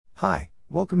Hi,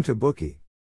 welcome to Bookey.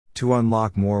 To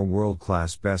unlock more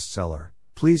world-class bestseller,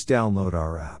 please download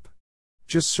our app.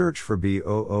 Just search for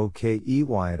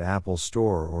Bookey at Apple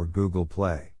Store or Google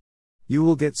Play. You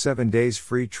will get 7 days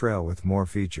free trial with more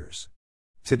features.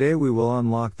 Today we will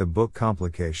unlock the book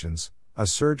Complications, a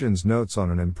surgeon's notes on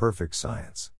an imperfect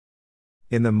science.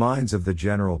 In the minds of the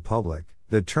general public,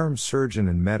 the terms surgeon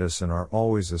and medicine are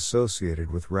always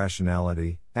associated with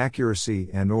rationality, accuracy,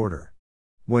 and order.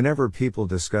 Whenever people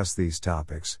discuss these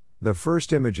topics, the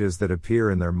first images that appear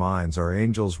in their minds are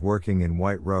angels working in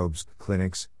white robes,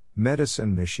 clinics,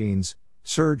 medicine machines,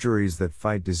 surgeries that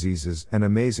fight diseases, and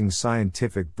amazing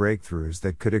scientific breakthroughs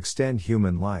that could extend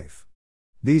human life.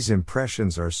 These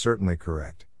impressions are certainly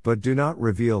correct, but do not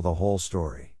reveal the whole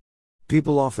story.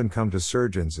 People often come to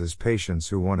surgeons as patients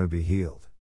who want to be healed.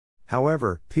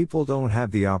 However, people don't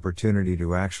have the opportunity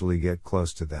to actually get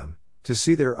close to them, to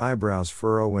see their eyebrows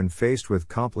furrow when faced with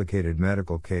complicated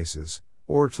medical cases,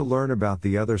 or to learn about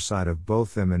the other side of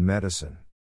both them and medicine.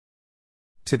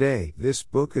 Today, this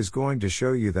book is going to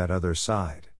show you that other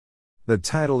side. The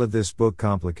title of this book,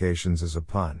 Complications, is a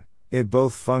pun. It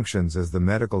both functions as the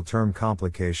medical term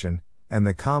complication, and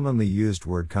the commonly used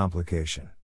word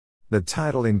complication. The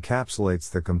title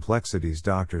encapsulates the complexities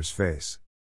doctors face.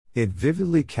 It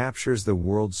vividly captures the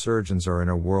world surgeons are in,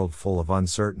 a world full of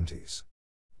uncertainties.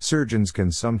 Surgeons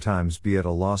can sometimes be at a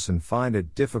loss and find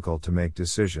it difficult to make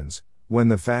decisions, when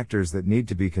the factors that need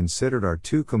to be considered are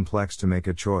too complex to make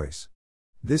a choice.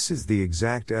 This is the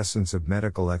exact essence of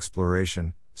medical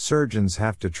exploration. Surgeons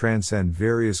have to transcend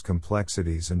various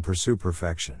complexities and pursue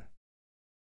perfection.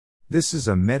 This is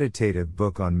a meditative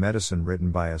book on medicine written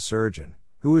by a surgeon,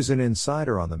 who is an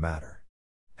insider on the matter.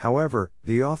 However,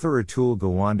 the author Atul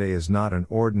Gawande is not an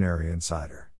ordinary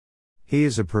insider. He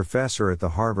is a professor at the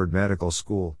Harvard Medical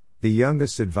School, the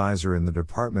youngest advisor in the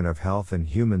Department of Health and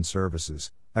Human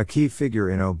Services, a key figure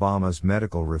in Obama's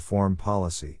medical reform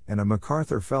policy, and a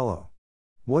MacArthur Fellow.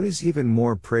 What is even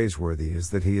more praiseworthy is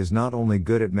that he is not only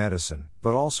good at medicine,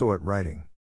 but also at writing.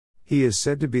 He is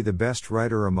said to be the best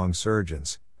writer among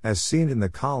surgeons, as seen in the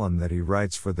column that he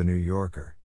writes for The New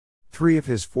Yorker. 3 of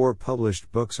his 4 published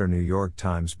books are New York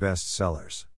Times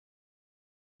bestsellers.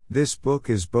 This book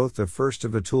is both the first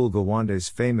of Atul Gawande's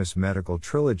famous medical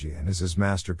trilogy and is his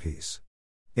masterpiece.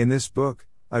 In this book,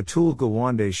 Atul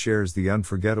Gawande shares the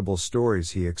unforgettable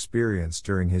stories he experienced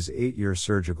during his 8-year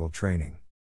surgical training.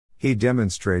 He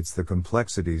demonstrates the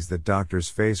complexities that doctors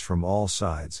face from all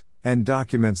sides, and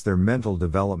documents their mental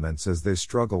developments as they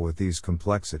struggle with these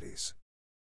complexities.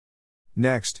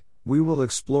 Next, we will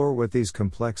explore what these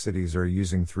complexities are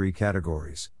using 3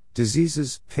 categories: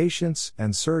 diseases, patients,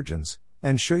 and surgeons,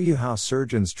 and show you how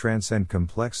surgeons transcend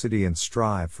complexity and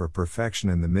strive for perfection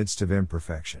in the midst of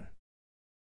imperfection.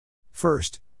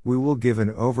 First, we will give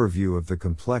an overview of the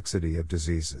complexity of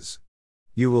diseases.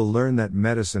 You will learn that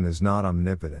medicine is not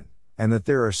omnipotent, and that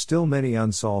there are still many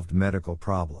unsolved medical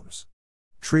problems.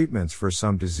 Treatments for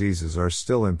some diseases are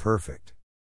still imperfect.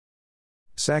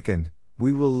 Second,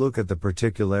 we will look at the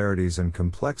particularities and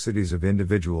complexities of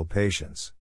individual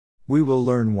patients. We will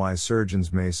learn why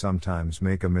surgeons may sometimes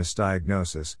make a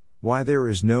misdiagnosis, why there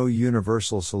is no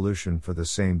universal solution for the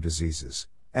same diseases,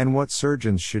 and what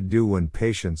surgeons should do when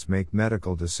patients make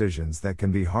medical decisions that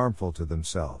can be harmful to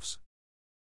themselves.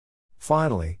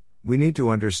 Finally, we need to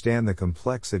understand the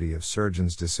complexity of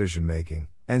surgeons' decision-making,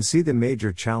 and see the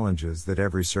major challenges that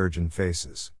every surgeon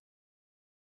faces.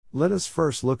 Let us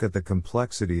first look at the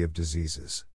complexity of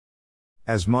diseases.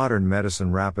 As modern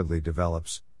medicine rapidly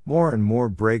develops, more and more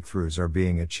breakthroughs are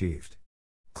being achieved.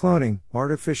 Cloning,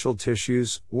 artificial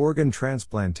tissues, organ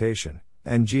transplantation,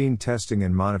 and gene testing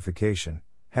and modification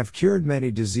have cured many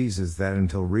diseases that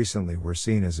until recently were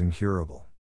seen as incurable.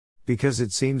 Because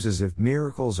it seems as if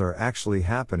miracles are actually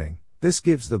happening, this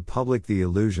gives the public the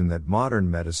illusion that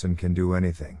modern medicine can do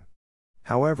anything.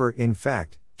 However, in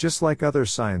fact, just like other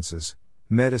sciences,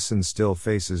 medicine still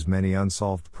faces many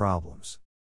unsolved problems.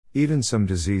 Even some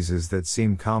diseases that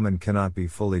seem common cannot be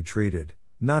fully treated,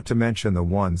 not to mention the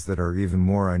ones that are even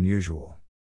more unusual.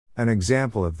 An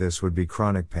example of this would be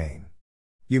chronic pain.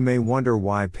 You may wonder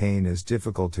why pain is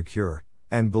difficult to cure,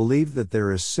 and believe that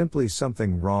there is simply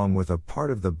something wrong with a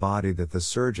part of the body that the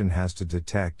surgeon has to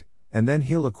detect, and then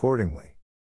heal accordingly.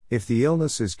 If the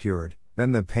illness is cured,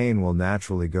 then the pain will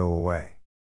naturally go away.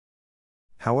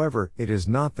 However, it is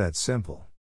not that simple.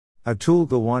 Atul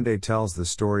Gawande tells the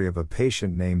story of a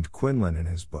patient named Quinlan in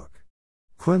his book.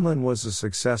 Quinlan was a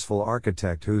successful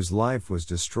architect whose life was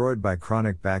destroyed by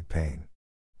chronic back pain.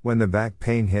 When the back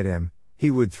pain hit him,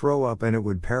 he would throw up and it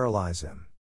would paralyze him.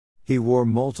 He wore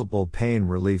multiple pain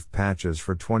relief patches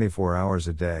for 24 hours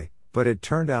a day, but it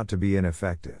turned out to be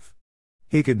ineffective.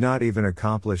 He could not even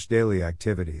accomplish daily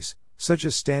activities, such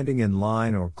as standing in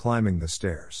line or climbing the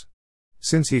stairs.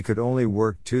 Since he could only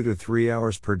work 2 to 3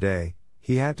 hours per day,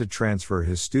 he had to transfer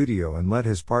his studio and let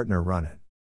his partner run it.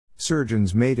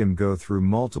 Surgeons made him go through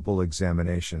multiple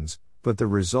examinations, but the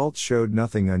results showed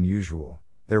nothing unusual.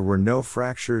 There were no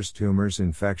fractures, tumors,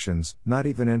 infections, not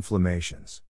even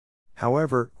inflammations.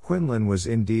 However, Quinlan was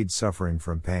indeed suffering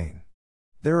from pain.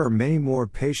 There are many more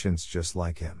patients just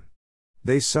like him.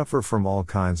 They suffer from all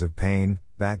kinds of pain,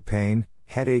 back pain,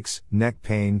 headaches, neck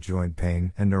pain, joint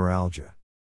pain, and neuralgia.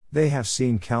 They have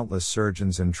seen countless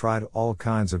surgeons and tried all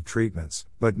kinds of treatments,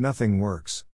 but nothing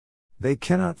works. They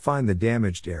cannot find the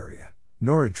damaged area,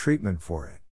 nor a treatment for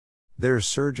it. Their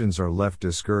surgeons are left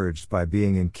discouraged by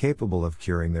being incapable of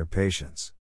curing their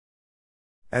patients.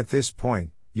 At this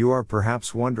point, you are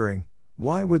perhaps wondering,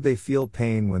 why would they feel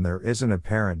pain when there isn't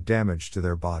apparent damage to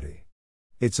their body?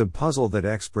 It's a puzzle that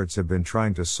experts have been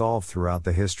trying to solve throughout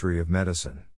the history of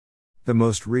medicine. The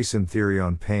most recent theory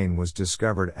on pain was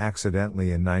discovered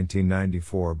accidentally in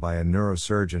 1994 by a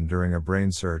neurosurgeon during a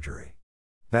brain surgery.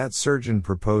 That surgeon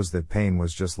proposed that pain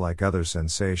was just like other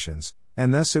sensations,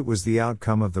 and thus it was the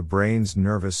outcome of the brain's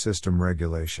nervous system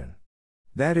regulation.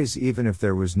 That is, even if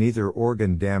there was neither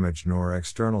organ damage nor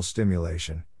external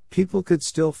stimulation, people could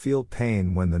still feel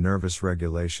pain when the nervous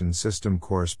regulation system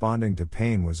corresponding to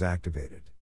pain was activated.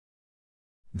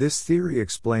 This theory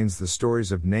explains the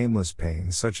stories of nameless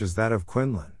pain such as that of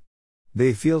Quinlan.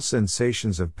 They feel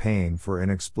sensations of pain for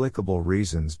inexplicable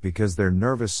reasons because their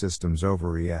nervous systems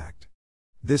overreact.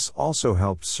 This also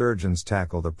helped surgeons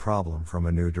tackle the problem from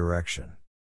a new direction.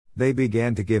 They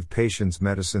began to give patients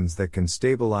medicines that can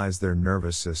stabilize their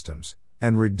nervous systems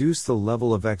and reduce the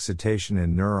level of excitation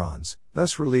in neurons,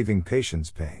 thus relieving patients'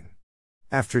 pain.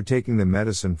 After taking the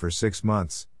medicine for 6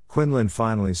 months, Quinlan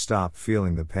finally stopped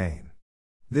feeling the pain.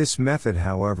 This method,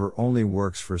 however, only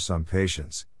works for some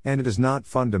patients, and it does not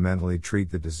fundamentally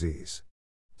treat the disease.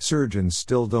 Surgeons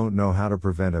still don't know how to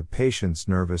prevent a patient's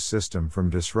nervous system from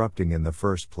disrupting in the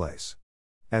first place.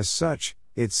 As such,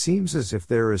 it seems as if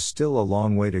there is still a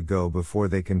long way to go before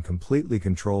they can completely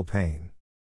control pain.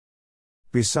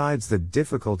 Besides the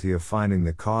difficulty of finding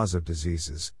the cause of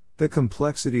diseases, the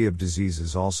complexity of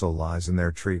diseases also lies in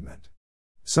their treatment.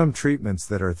 Some treatments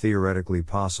that are theoretically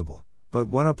possible, but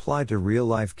when applied to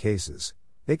real-life cases,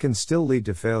 they can still lead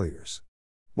to failures.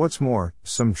 What's more,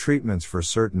 some treatments for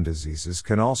certain diseases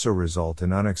can also result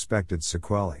in unexpected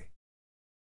sequelae.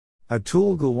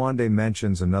 Atul Gawande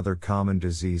mentions another common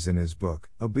disease in his book,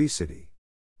 obesity.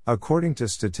 According to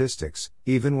statistics,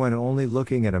 even when only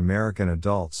looking at American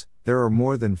adults, there are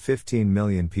more than 15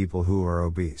 million people who are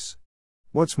obese.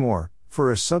 What's more, for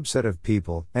a subset of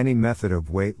people, any method of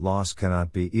weight loss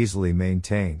cannot be easily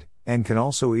maintained, and can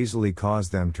also easily cause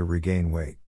them to regain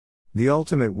weight. The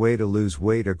ultimate way to lose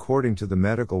weight according to the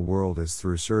medical world is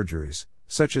through surgeries,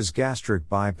 such as gastric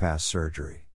bypass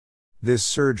surgery. This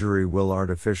surgery will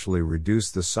artificially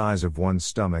reduce the size of one's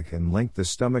stomach and link the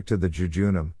stomach to the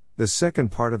jejunum, the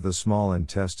second part of the small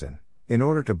intestine, in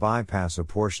order to bypass a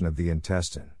portion of the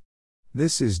intestine.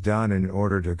 This is done in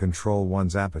order to control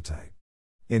one's appetite.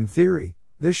 In theory,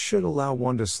 this should allow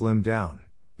one to slim down,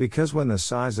 because when the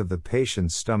size of the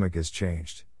patient's stomach is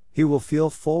changed, he will feel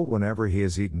full whenever he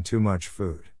has eaten too much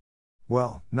food.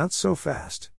 Well, not so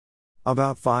fast.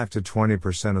 About 5 to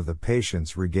 20% of the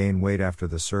patients regain weight after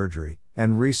the surgery,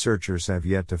 and researchers have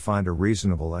yet to find a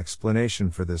reasonable explanation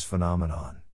for this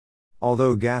phenomenon.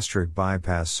 Although gastric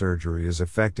bypass surgery is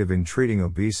effective in treating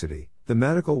obesity, the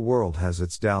medical world has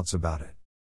its doubts about it.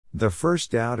 The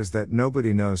first doubt is that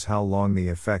nobody knows how long the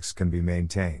effects can be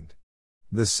maintained.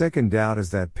 The second doubt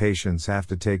is that patients have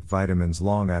to take vitamins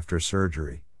long after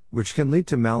surgery, which can lead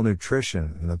to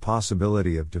malnutrition and the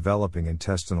possibility of developing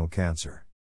intestinal cancer.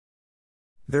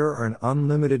 There are an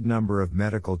unlimited number of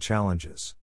medical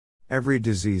challenges. Every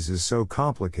disease is so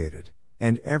complicated,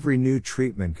 and every new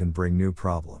treatment can bring new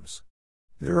problems.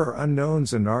 There are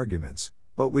unknowns and arguments,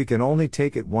 but we can only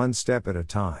take it one step at a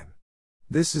time.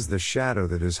 This is the shadow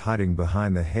that is hiding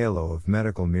behind the halo of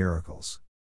medical miracles.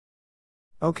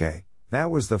 Okay,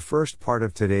 that was the first part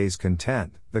of today's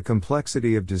content, the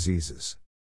complexity of diseases.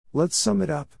 Let's sum it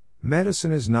up.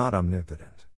 Medicine is not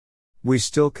omnipotent. We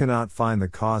still cannot find the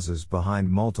causes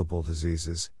behind multiple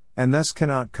diseases, and thus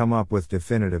cannot come up with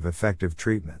definitive effective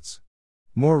treatments.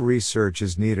 More research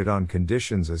is needed on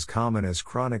conditions as common as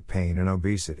chronic pain and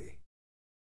obesity.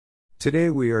 Today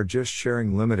we are just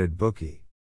sharing limited Bookey.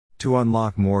 To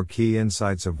unlock more key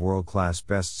insights of world-class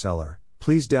bestseller,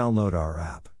 please download our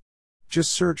app.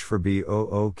 Just search for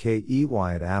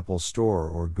Bookey at Apple Store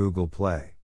or Google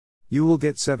Play. You will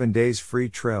get 7 days free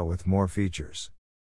trial with more features.